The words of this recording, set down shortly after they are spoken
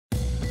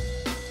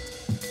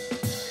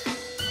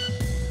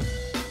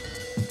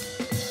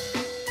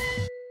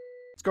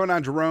What's going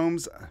on,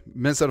 Jerome's?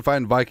 Minnesota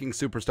Vikings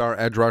superstar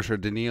edge rusher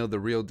Danielle "The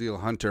Real Deal"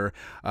 Hunter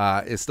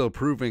is still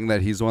proving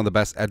that he's one of the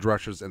best edge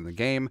rushers in the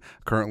game.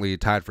 Currently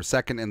tied for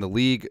second in the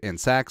league in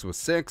sacks with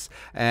 6,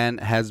 and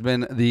has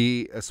been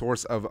the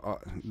source of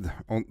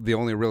the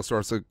only real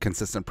source of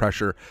consistent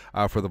pressure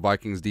for the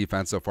Vikings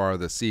defense so far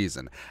this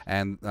season.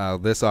 And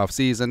this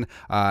offseason,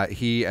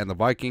 he and the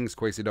Vikings,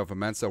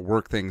 adofo-mensah,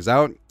 worked things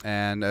out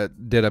and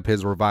did up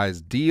his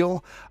revised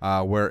deal,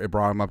 where it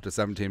brought him up to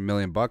 $17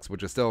 million,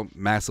 which is still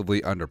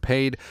massively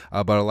underpaid,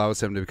 but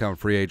allows him to become a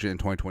free agent in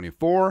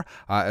 2024,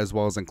 as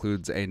well as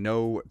includes a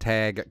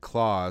no-tag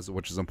clause,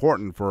 which is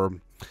important for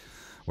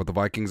what the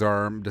Vikings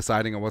are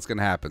deciding on what's going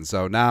to happen.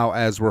 So now,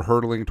 as we're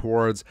hurtling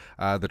towards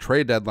the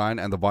trade deadline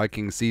and the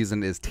Vikings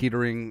season is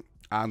teetering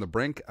on the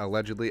brink,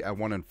 allegedly at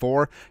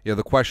 1-4,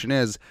 the question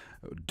is,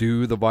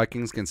 do the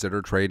Vikings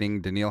consider trading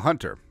Danielle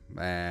Hunter?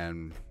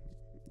 And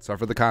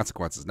suffer the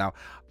consequences. Now,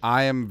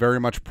 I am very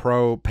much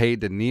pro pay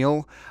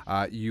Danielle.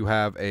 You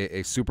have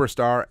a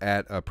superstar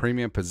at a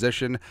premium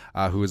position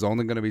who is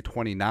only going to be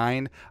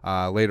 29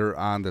 later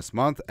on this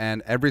month,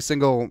 and every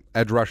single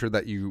edge rusher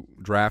that you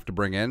draft to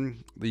bring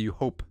in, that you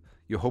hope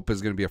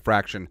is going to be a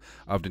fraction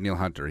of Danielle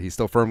Hunter. He's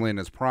still firmly in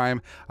his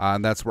prime,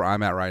 and that's where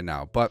I'm at right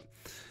now. But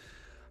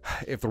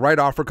if the right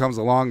offer comes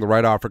along, the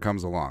right offer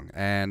comes along.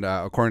 And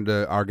according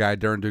to our guy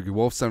Darren Doogie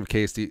Wolfson of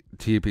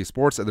KSTP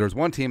Sports, there's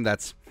one team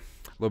that's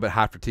a little bit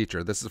hot for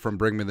teacher. This is from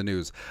Bring Me the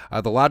News.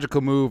 The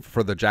logical move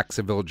for the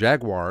Jacksonville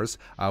Jaguars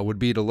would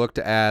be to look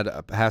to add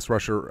a pass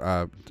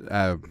rusher.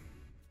 Let's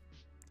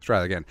try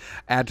that again.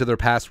 Add to their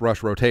pass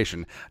rush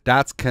rotation.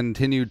 Dots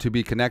continue to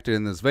be connected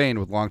in this vein,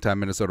 with longtime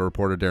Minnesota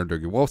reporter Darren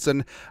Doogie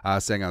Wolfson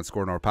saying on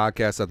Score North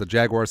podcast that the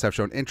Jaguars have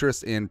shown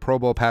interest in Pro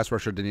Bowl pass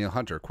rusher Danielle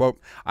Hunter. Quote,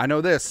 "I know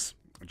this.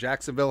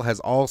 Jacksonville has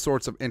all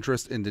sorts of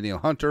interest in Danielle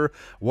Hunter.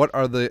 What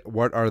are they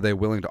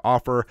willing to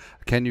offer?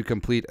 Can you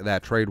complete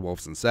that trade?"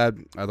 Wolfson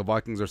said. The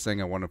Vikings are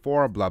saying at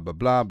 1-4. Blah blah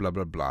blah blah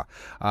blah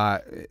blah.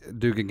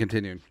 Dugan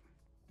continued.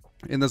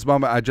 "In this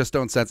moment, I just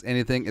don't sense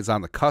anything is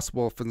on the cusp,"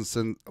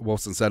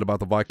 Wolfson said about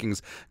the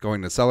Vikings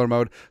going to seller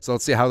mode. So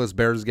let's see how this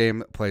Bears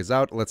game plays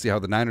out. Let's see how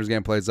the Niners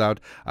game plays out.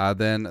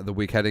 Then the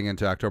week heading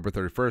into October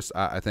 31st,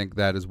 I think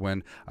that is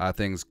when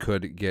things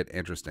could get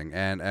interesting.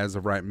 And as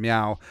of right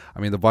now,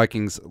 the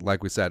Vikings,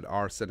 like we said,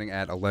 are sitting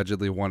at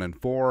allegedly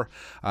 1-4.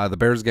 The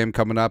Bears game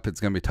coming up, it's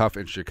going to be tough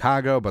in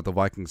Chicago, but the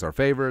Vikings are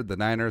favored. The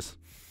Niners,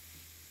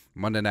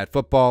 Monday Night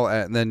Football,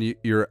 and then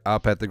you're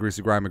up at the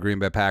Greasy Grime of Green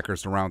Bay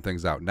Packers to round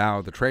things out. Now,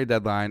 the trade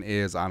deadline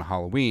is on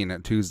Halloween,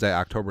 Tuesday,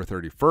 October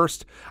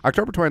 31st.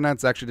 October 29th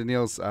is actually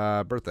Danielle's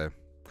birthday.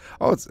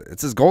 Oh,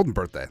 it's his golden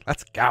birthday.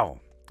 Let's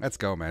go. Let's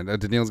go, man.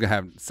 Danielle's going to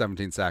have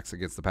 17 sacks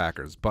against the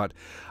Packers. But,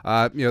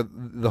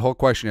 the whole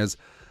question is,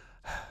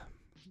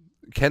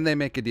 can they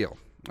make a deal?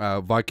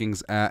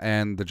 Vikings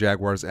and the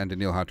Jaguars and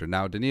Danielle Hunter.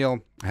 Now,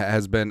 Danielle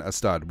has been a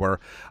stud where,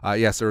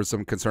 yes, there was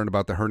some concern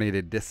about the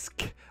herniated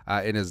disc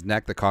in his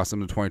neck that cost him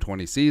the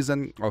 2020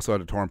 season. Also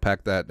had a torn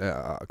pec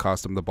that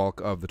cost him the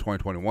bulk of the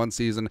 2021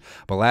 season.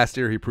 But last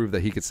year, he proved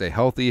that he could stay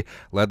healthy,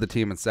 led the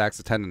team in sacks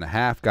at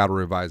 10.5, got a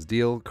revised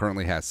deal,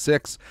 currently has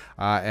 6,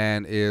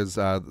 and is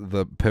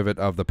the pivot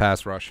of the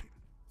pass rush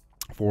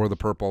for the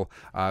Purple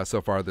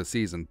so far this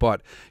season.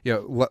 But,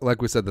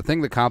 like we said, the thing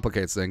that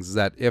complicates things is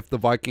that if the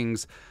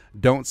Vikings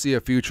don't see a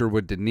future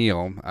with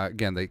Danielle,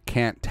 again, they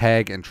can't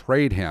tag and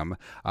trade him,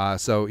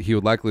 so he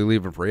would likely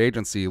leave in free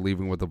agency,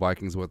 leaving with the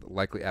Vikings with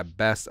likely at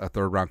best a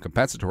third-round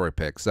compensatory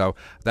pick. So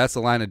that's the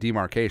line of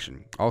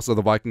demarcation. Also,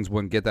 the Vikings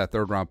wouldn't get that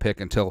third-round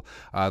pick until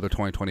the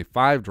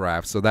 2025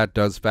 draft, so that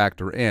does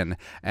factor in.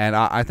 And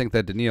I think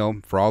that Danielle,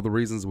 for all the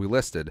reasons we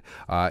listed,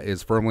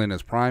 is firmly in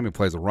his prime. He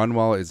plays a run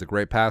well, is a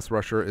great pass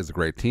rusher, is a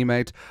great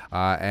teammate,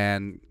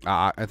 and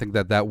I think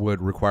that would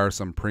require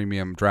some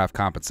premium draft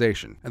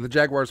compensation. And the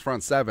Jaguars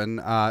front seven,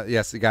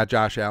 yes, you got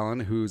Josh Allen,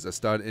 who's a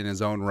stud in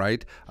his own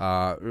right,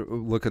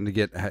 looking to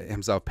get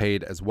himself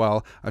paid as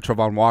well.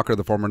 Travon Walker,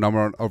 the former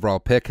 #1 overall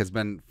pick, has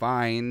been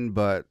fine,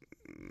 but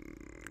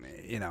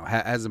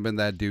hasn't been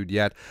that dude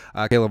yet.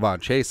 Caleb Von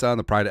Chesa,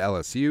 the pride of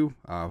LSU,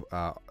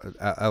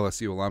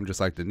 LSU alum,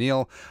 just like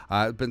Danielle.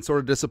 Been sort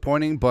of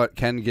disappointing, but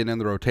can get in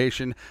the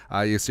rotation.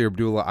 Yasir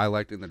Abdullah, I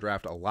liked in the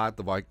draft a lot.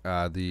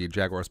 The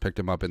Jaguars picked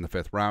him up in the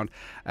 5th round.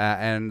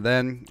 And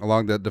then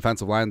along the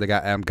defensive line, they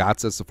got Adam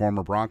Gotsis, the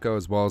former Bronco,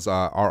 as well as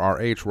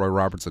RRH, Roy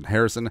Robertson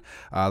Harrison,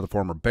 the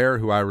former Bear,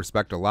 who I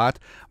respect a lot.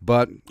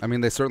 But,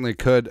 they certainly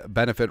could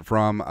benefit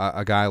from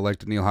a guy like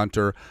Danielle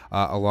Hunter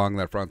along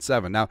that front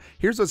 7. Now,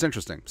 here's what's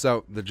interesting.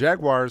 So, the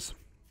Jaguars,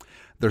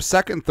 their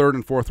 2nd, 3rd,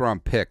 and 4th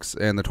round picks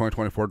in the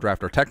 2024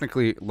 draft are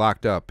technically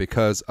locked up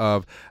because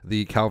of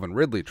the Calvin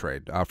Ridley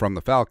trade from the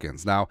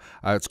Falcons. Now,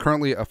 it's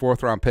currently a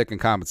 4th round pick in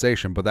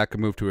compensation, but that could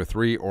move to a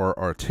 3 or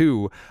a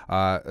 2,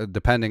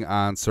 depending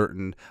on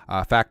certain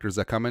factors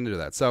that come into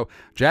that. So,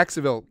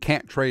 Jacksonville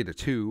can't trade a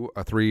 2,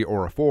 a 3,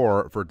 or a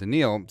 4 for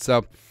Danielle,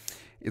 so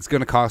it's going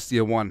to cost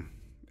you 1.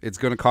 It's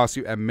going to cost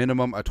you at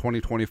minimum a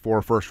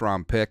 2024 first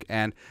round pick.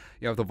 And,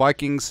 the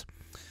Vikings,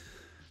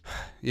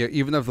 Yeah,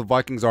 even if the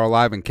Vikings are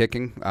alive and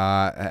kicking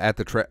at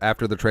the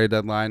after the trade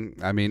deadline,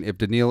 I mean, if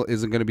Danielle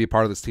isn't going to be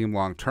part of this team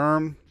long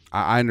term,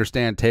 I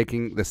understand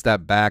taking the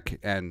step back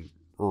and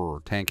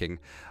tanking,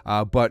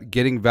 but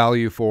getting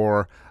value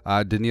for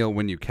Danielle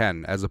when you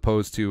can, as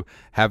opposed to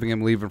having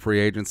him leave in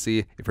free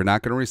agency if you're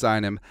not going to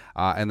re-sign him,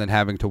 and then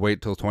having to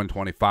wait till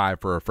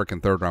 2025 for a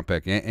freaking third-round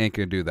pick. You ain't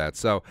going to do that.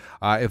 So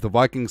if the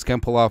Vikings can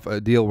pull off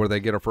a deal where they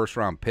get a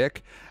first-round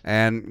pick,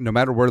 and no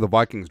matter where the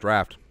Vikings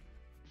draft,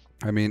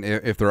 I mean,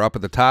 if they're up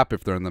at the top,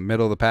 if they're in the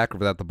middle of the pack, or if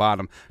they're at the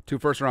bottom, 2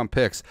 first-round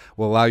picks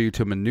will allow you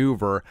to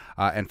maneuver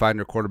and find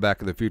your quarterback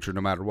of the future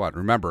no matter what.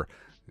 Remember,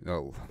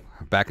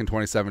 back in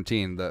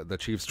 2017, the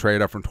Chiefs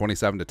trade up from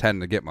 27 to 10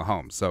 to get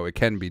Mahomes, so it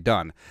can be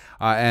done.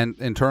 And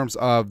in terms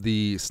of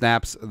the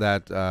snaps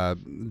that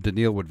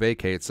Danielle would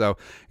vacate, so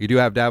you do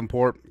have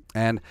Davenport,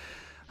 and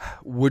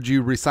would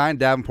you resign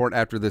Davenport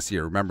after this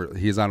year? Remember,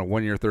 he's on a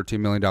 1-year, $13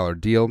 million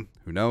deal.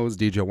 Who knows?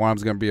 DJ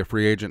Wom's going to be a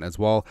free agent as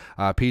well.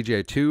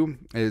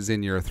 PJ2 is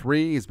in year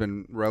 3. He's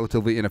been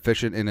relatively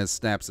inefficient in his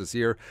snaps this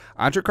year.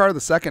 Andre Carter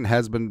II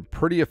has been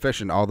pretty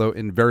efficient, although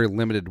in very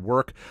limited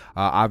work.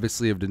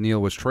 Obviously, if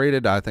Danielle was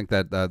traded, I think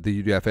that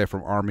the UDFA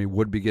from Army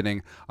would be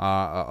getting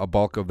a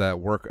bulk of that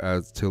work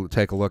to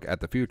take a look at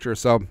the future.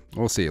 So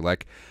we'll see.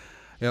 Like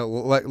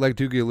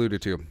Doogie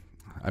alluded to,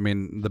 I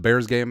mean, the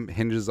Bears game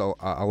hinges, a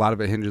lot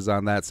of it hinges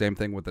on that. Same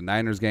thing with the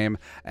Niners game.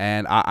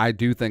 And I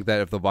do think that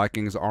if the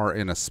Vikings are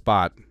in a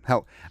spot,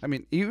 hell, I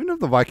mean, even if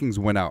the Vikings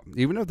win out,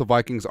 even if the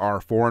Vikings are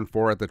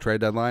 4-4 at the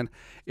trade deadline,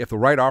 if the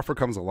right offer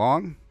comes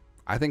along,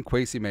 I think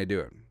Kwesi may do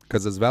it.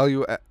 Because as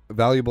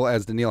valuable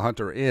as Danielle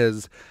Hunter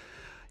is,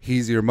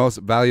 he's your most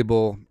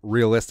valuable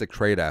realistic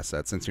trade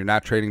asset. Since you're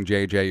not trading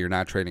JJ, you're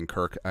not trading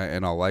Kirk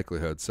in all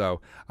likelihood. So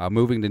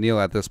moving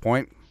Danielle at this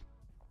point,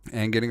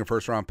 and getting a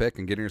first-round pick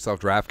and getting yourself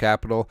draft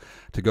capital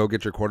to go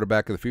get your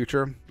quarterback of the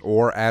future,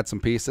 or add some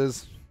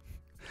pieces,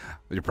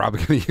 you're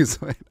probably going to use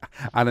it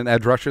on an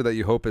edge rusher that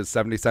you hope is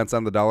 70 cents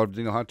on the dollar of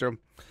Danielle Hunter.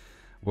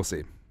 We'll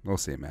see. We'll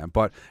see, man.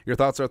 But your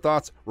thoughts are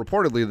thoughts.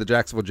 Reportedly, the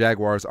Jacksonville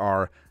Jaguars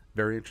are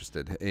very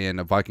interested in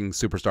a Vikings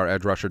superstar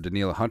edge rusher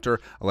Danielle Hunter.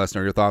 Let us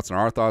know your thoughts and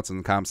our thoughts in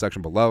the comment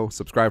section below.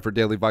 Subscribe for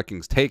daily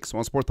Vikings takes.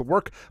 Want to support the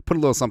work? Put a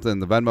little something in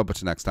the Venmo. But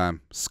till next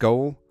time,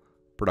 Skol,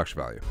 production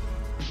value.